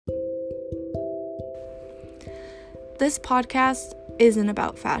This podcast isn't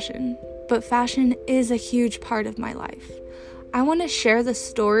about fashion, but fashion is a huge part of my life. I want to share the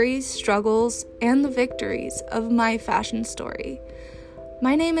stories, struggles, and the victories of my fashion story.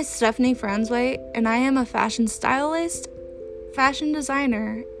 My name is Stephanie Franzway, and I am a fashion stylist, fashion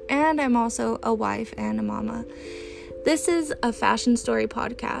designer, and I'm also a wife and a mama. This is a fashion story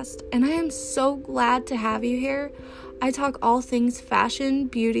podcast, and I am so glad to have you here. I talk all things fashion,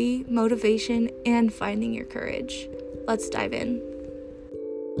 beauty, motivation, and finding your courage. Let's dive in.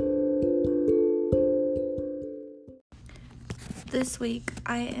 This week,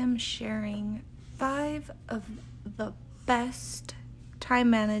 I am sharing 5 of the best time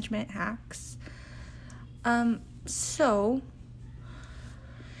management hacks. So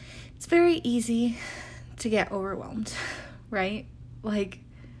it's very easy to get overwhelmed, right? Like,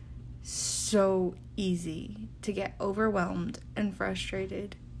 so easy to get overwhelmed and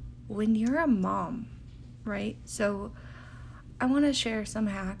frustrated when you're a mom, right? So I want to share some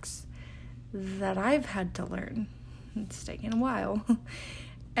hacks that I've had to learn. It's taken a while.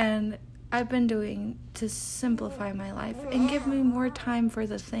 And I've been doing to simplify my life and give me more time for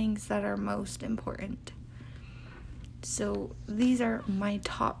the things that are most important. So these are my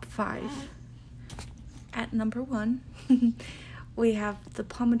top 5. At number 1, we have the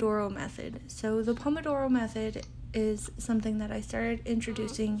Pomodoro method. So the Pomodoro method is something that I started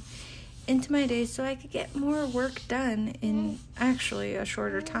introducing into my days so I could get more work done in actually a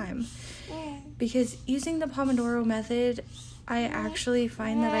shorter time. Because using the Pomodoro method, I actually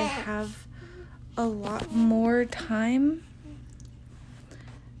find that I have a lot more time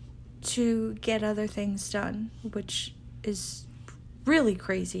to get other things done, which is really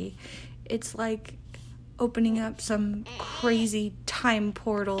crazy. It's like opening up some crazy time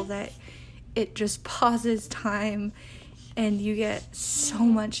portal that it just pauses time and you get so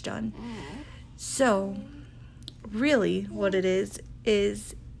much done. So really what it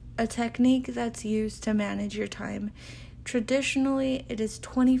is a technique that's used to manage your time. Traditionally, it is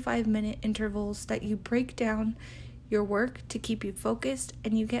 25-minute intervals that you break down your work to keep you focused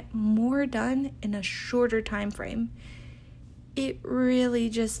and you get more done in a shorter time frame. It really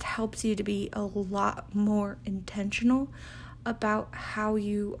just helps you to be a lot more intentional about how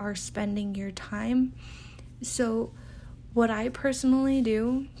you are spending your time. So what I personally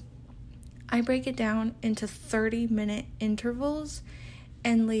do, I break it down into 30-minute intervals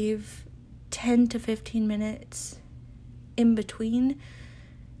and leave 10 to 15 minutes in between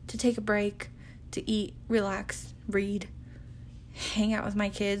to take a break, to eat, relax, read, hang out with my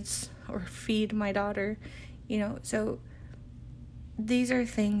kids, or feed my daughter, so these are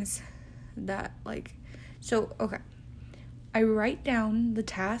things that okay. I write down the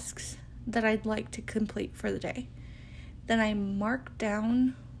tasks that I'd like to complete for the day. Then I mark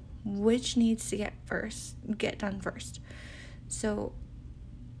down which needs to get done first. So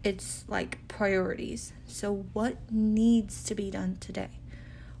it's like priorities. So what needs to be done today?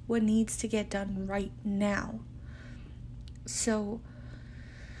 What needs to get done right now? So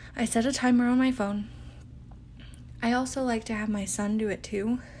I set a timer on my phone. I also like to have my son do it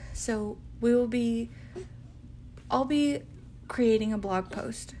too. So I'll be creating a blog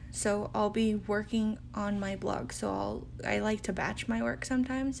post. So I'll be working on my blog. So I like to batch my work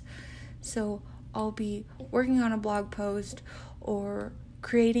sometimes. So I'll be working on a blog post or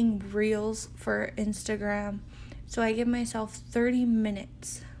creating reels for Instagram. So I give myself 30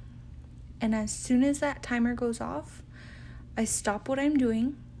 minutes. And as soon as that timer goes off, I stop what I'm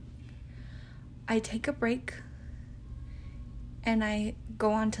doing. I take a break. And I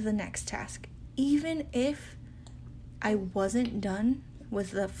go on to the next task. Even if I wasn't done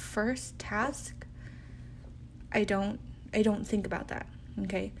with the first task, I don't think about that,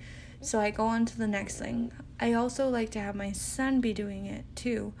 okay? So I go on to the next thing. I also like to have my son be doing it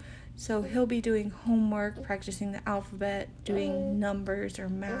too. So he'll be doing homework, practicing the alphabet, doing numbers or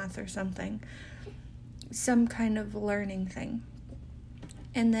math or something. Some kind of learning thing.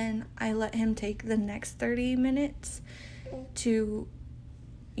 And then I let him take the next 30 minutes to,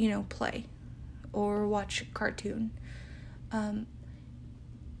 play or watch a cartoon.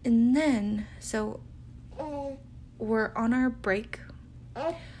 And then, so we're on our break.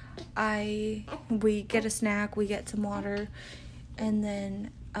 We get a snack, we get some water, and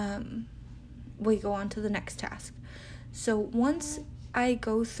then we go on to the next task. So once I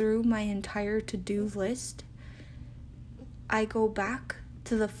go through my entire to-do list, I go back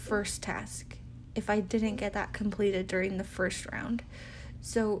to the first task if I didn't get that completed during the first round.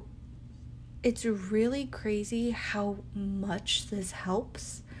 So it's really crazy how much this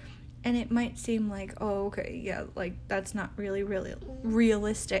helps. And it might seem like, oh, okay, yeah, like that's not really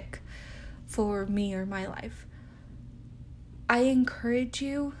realistic for me or my life. I encourage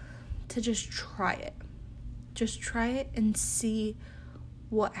you to just try it. Just try it and see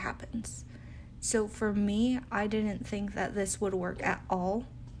what happens. So for me, I didn't think that this would work at all.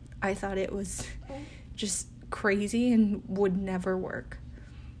 I thought it was just crazy and would never work.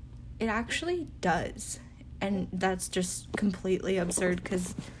 It actually does. And that's just completely absurd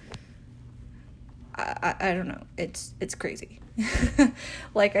because I don't know. It's crazy.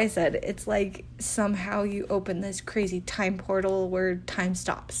 Like I said, it's like somehow you open this crazy time portal where time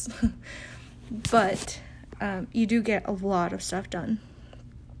stops. But you do get a lot of stuff done.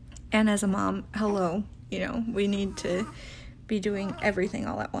 And as a mom, hello, we need to be doing everything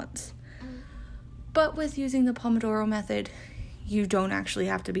all at once. But with using the Pomodoro method, you don't actually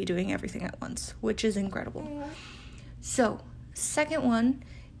have to be doing everything at once, which is incredible. So, second one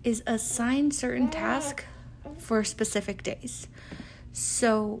is assign certain tasks for specific days.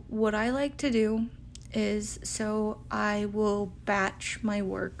 So, what I like to do is, I will batch my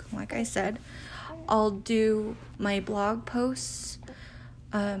work, like I said. I'll do my blog posts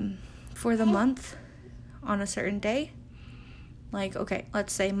for the month on a certain day. Like, okay,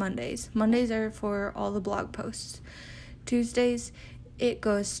 let's say Mondays. Mondays are for all the blog posts. Tuesdays, it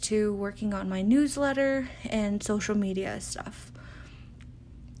goes to working on my newsletter and social media stuff.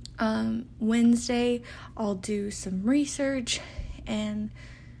 Wednesday, I'll do some research and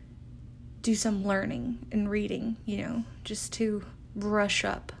do some learning and reading, just to brush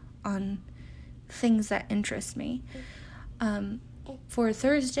up on things that interest me. For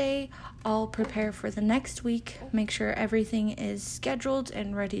Thursday, I'll prepare for the next week, make sure everything is scheduled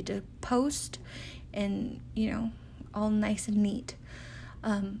and ready to post and, all nice and neat.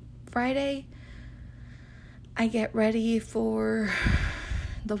 Friday, I get ready for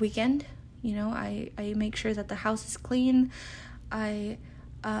the weekend. I make sure that the house is clean. I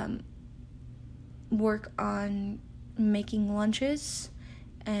work on making lunches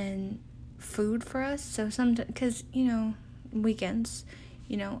and food for us. So sometimes, because, weekends,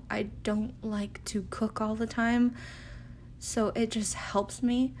 I don't like to cook all the time. So it just helps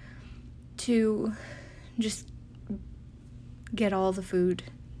me to just get all the food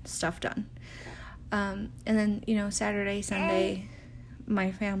stuff done. And then, Saturday, Sunday,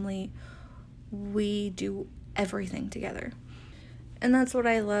 my family, we do everything together. And that's what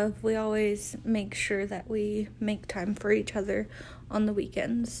I love. We always make sure that we make time for each other on the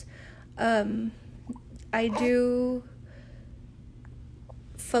weekends. I do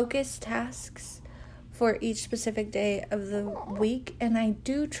focus tasks for each specific day of the week, and I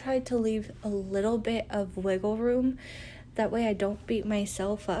do try to leave a little bit of wiggle room. That way I don't beat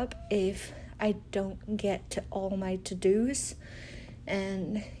myself up if I don't get to all my to-dos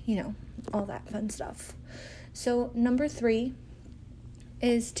and, all that fun stuff. So number 3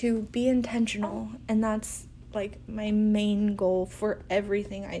 is to be intentional, and that's like my main goal for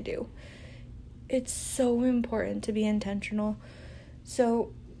everything I do. It's so important to be intentional.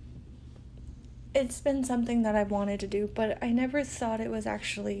 So it's been something that I've wanted to do, but I never thought it was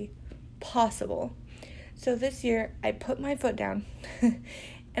actually possible. So this year I put my foot down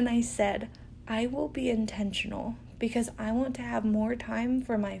and I said, I will be intentional because I want to have more time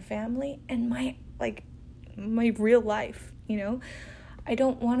for my family and my real life, I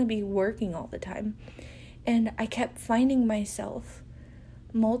don't want to be working all the time. And I kept finding myself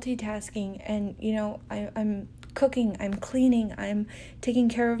multitasking and, I'm cooking, I'm cleaning, I'm taking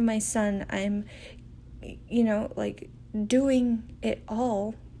care of my son, I'm, doing it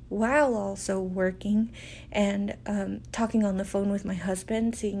all while also working and talking on the phone with my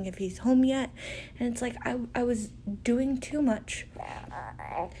husband, seeing if he's home yet. And it's like I was doing too much.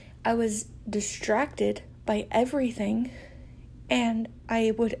 I was distracted by everything, and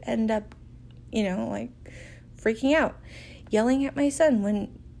I would end up, freaking out, yelling at my son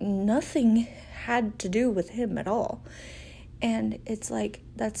when nothing had to do with him at all. And it's like,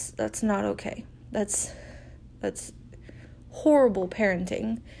 that's not okay. That's horrible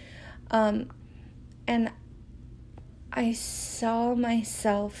parenting. And I saw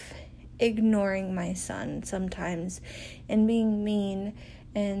myself ignoring my son sometimes and being mean,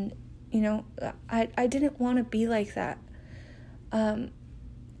 and I didn't want to be like that.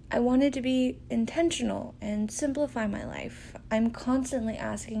 I wanted to be intentional and simplify my life. I'm constantly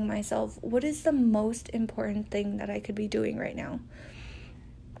asking myself, what is the most important thing that I could be doing right now?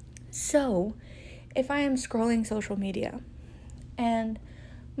 So, if I am scrolling social media and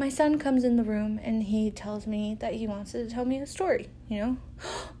my son comes in the room and he tells me that he wants to tell me a story,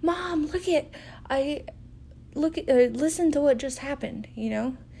 Mom, listen to what just happened,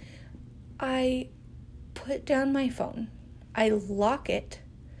 I put down my phone, I lock it,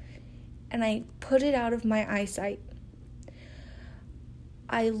 and I put it out of my eyesight.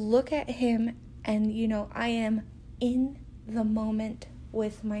 I look at him and, I am in the moment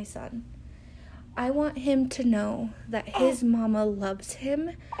with my son. I want him to know that his mama loves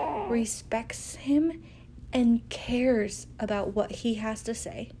him, respects him, and cares about what he has to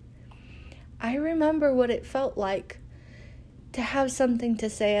say. I remember what it felt like to have something to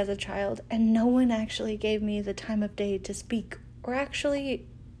say as a child, and no one actually gave me the time of day to speak or actually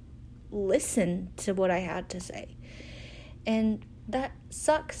listen to what I had to say. And that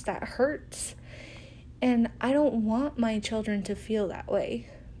sucks, that hurts. And I don't want my children to feel that way.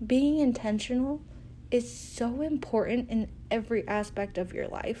 Being intentional is so important in every aspect of your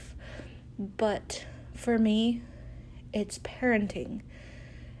life. But for me, it's parenting.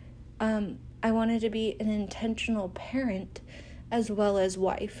 I wanted to be an intentional parent as well as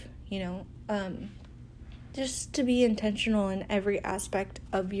wife, just to be intentional in every aspect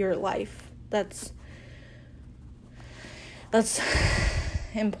of your life. That's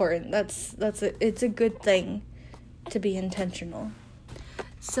important. It's a good thing to be intentional.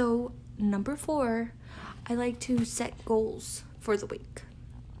 So, number 4, I like to set goals for the week.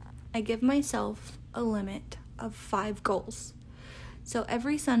 I give myself a limit of 5 goals. So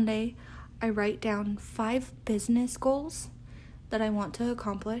every Sunday, I write down 5 business goals that I want to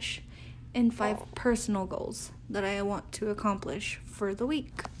accomplish and 5 personal goals that I want to accomplish for the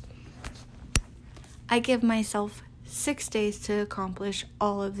week. I give myself 6 days to accomplish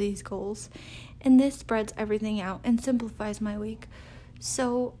all of these goals, and this spreads everything out and simplifies my week.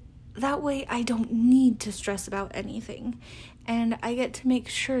 So that way I don't need to stress about anything, and I get to make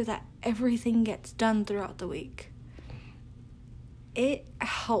sure that everything gets done throughout the week. It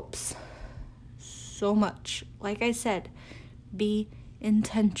helps so much. Like I said, be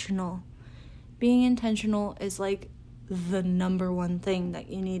intentional. Being intentional is like the number one thing that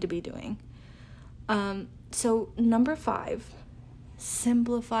you need to be doing. So number 5,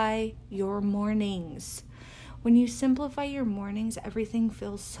 simplify your mornings. When you simplify your mornings, everything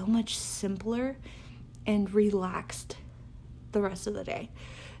feels so much simpler and relaxed the rest of the day.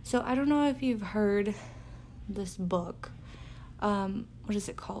 So I don't know if you've heard this book. What is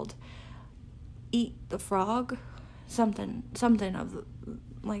it called? Eat the Frog? Something of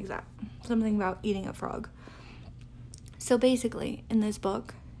like that. Something about eating a frog. So basically, in this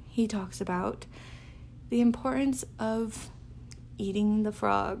book, he talks about the importance of eating the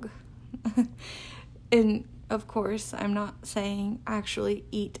frog. And of course, I'm not saying actually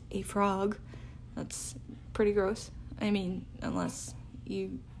eat a frog. That's pretty gross. I mean, unless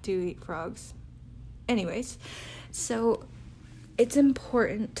you do eat frogs. Anyways, so it's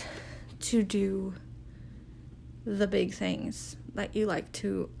important to do the big things that you like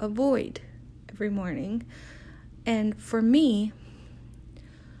to avoid every morning. And for me,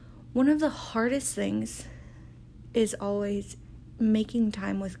 one of the hardest things is always making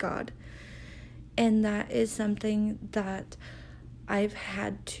time with God. And that is something that I've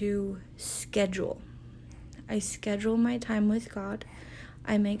had to schedule. I schedule my time with God.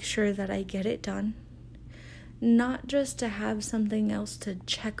 I make sure that I get it done. Not just to have something else to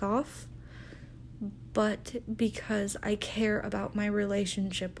check off, but because I care about my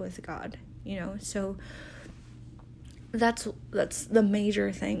relationship with God, So that's the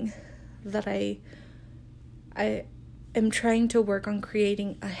major thing that I am trying to work on,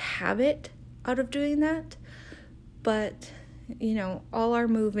 creating a habit out of doing that. But all are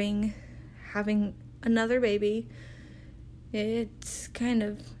moving, having another baby, it's kind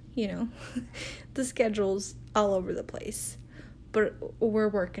of the schedule's all over the place, but we're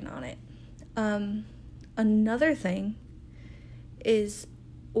working on it. Another thing is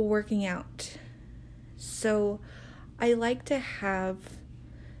working out. So I like to have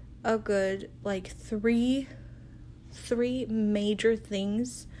a good three major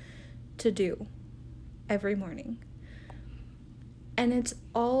things to do every morning. And it's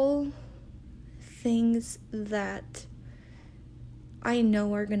all things that I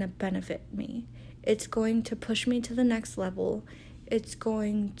know are going to benefit me. It's going to push me to the next level. It's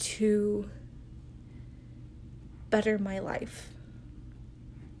going to better my life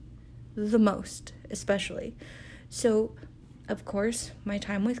the most, especially. So, of course, my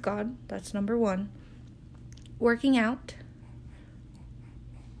time with God, that's number 1. Working out.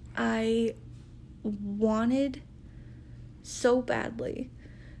 I wanted so badly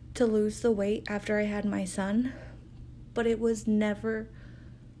to lose the weight after I had my son, but it was never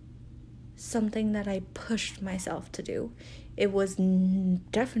something that I pushed myself to do. It was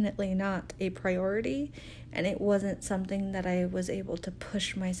definitely not a priority, and it wasn't something that I was able to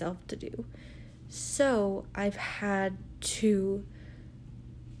push myself to do. So I've had to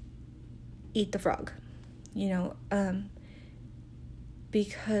eat the frog.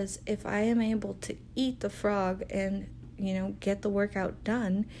 because if I am able to eat the frog and, get the workout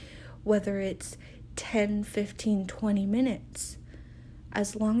done, whether it's 10, 15, 20 minutes,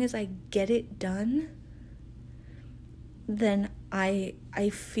 as long as I get it done, then I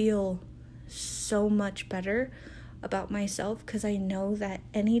feel so much better about myself, because I know that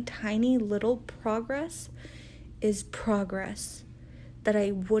any tiny little progress is progress that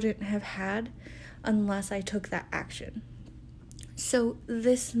I wouldn't have had unless I took that action. So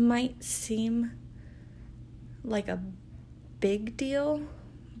this might seem like a big deal,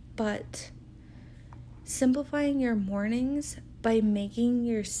 but simplifying your mornings by making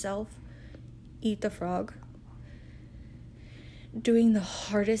yourself eat the frog, doing the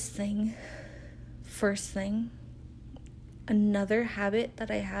hardest thing first thing. Another habit that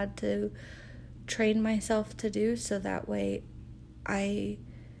I had to train myself to do so that way I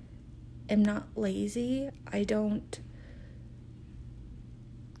am not lazy. I don't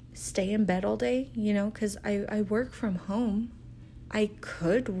stay in bed all day, because I work from home. I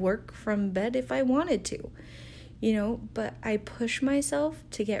could work from bed if I wanted to, but I push myself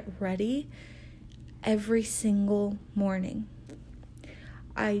to get ready every single morning.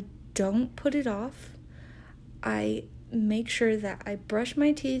 I don't put it off. I make sure that I brush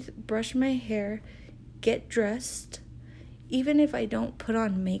my teeth, brush my hair, get dressed, even if I don't put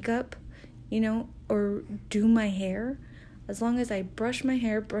on makeup, or do my hair. As long as I brush my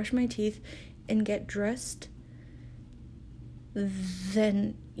hair, brush my teeth, and get dressed,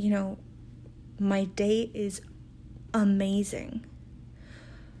 then, my day is amazing.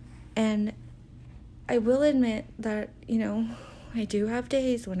 And I will admit that, I do have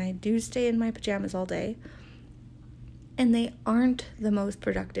days when I do stay in my pajamas all day, and they aren't the most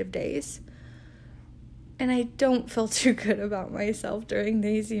productive days. And I don't feel too good about myself during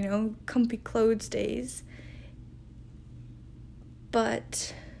these, comfy clothes days.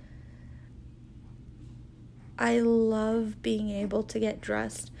 But I love being able to get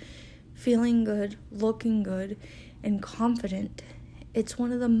dressed, feeling good, looking good, and confident. It's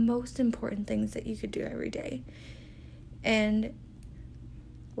one of the most important things that you could do every day. And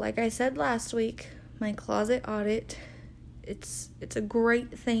like I said last week, my closet audit, it's a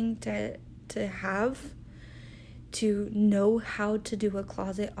great thing to have, to know how to do a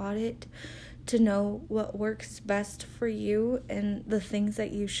closet audit, to know what works best for you and the things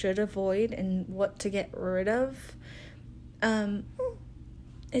that you should avoid and what to get rid of.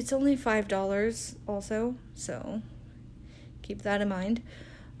 It's only $5 also, so keep that in mind.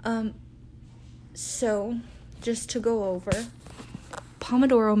 So just to go over,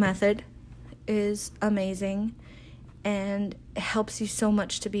 Pomodoro method is amazing and it helps you so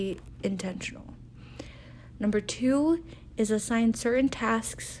much to be intentional. Number 2 is assign certain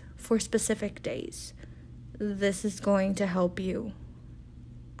tasks for specific days. This is going to help you.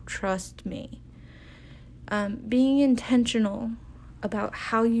 Trust me. Being intentional about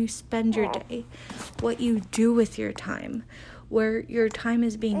how you spend your day, what you do with your time, where your time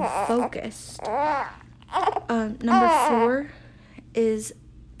is being focused. Number 4 is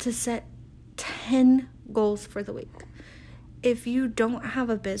to set 10 goals for the week. If you don't have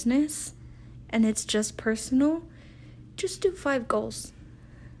a business and it's just personal, just do 5 goals.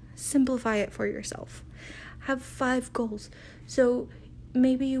 Simplify it for yourself. Have 5 goals. So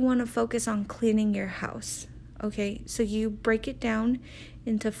maybe you want to focus on cleaning your house. Okay, so you break it down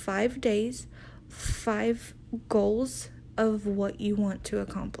into 5 days, 5 goals of what you want to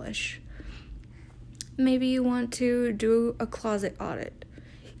accomplish. Maybe you want to do a closet audit.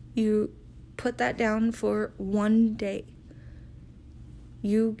 You put that down for 1 day.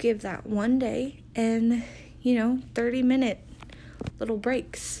 You give that 1 day and, 30-minute little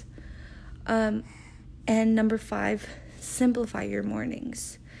breaks. And number 5, simplify your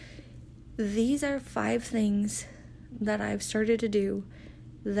mornings. These are 5 things that I've started to do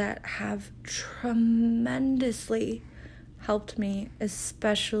that have tremendously helped me,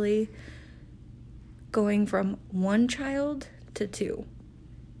 especially going from 1 child to 2.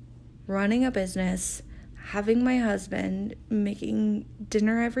 Running a business, having my husband, making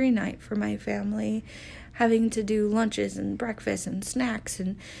dinner every night for my family, having to do lunches and breakfast and snacks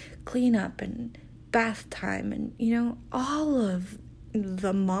and clean up and bath time and, all of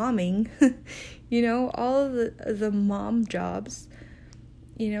the momming, all of the mom jobs,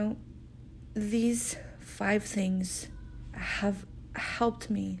 these 5 things have helped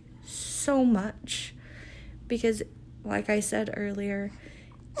me so much because, like I said earlier,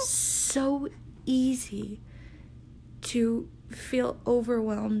 so easy to feel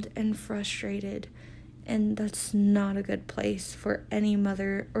overwhelmed and frustrated, and that's not a good place for any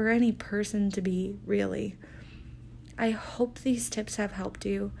mother or any person to be, really. I hope these tips have helped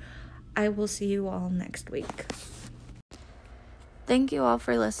you. I will see you all next week. Thank you all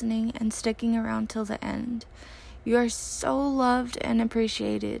for listening and sticking around till the end. You are so loved and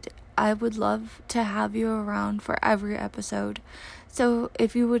appreciated. I would love to have you around for every episode. So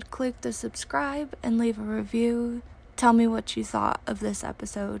if you would click the subscribe and leave a review, tell me what you thought of this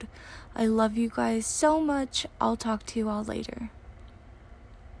episode. I love you guys so much. I'll talk to you all later.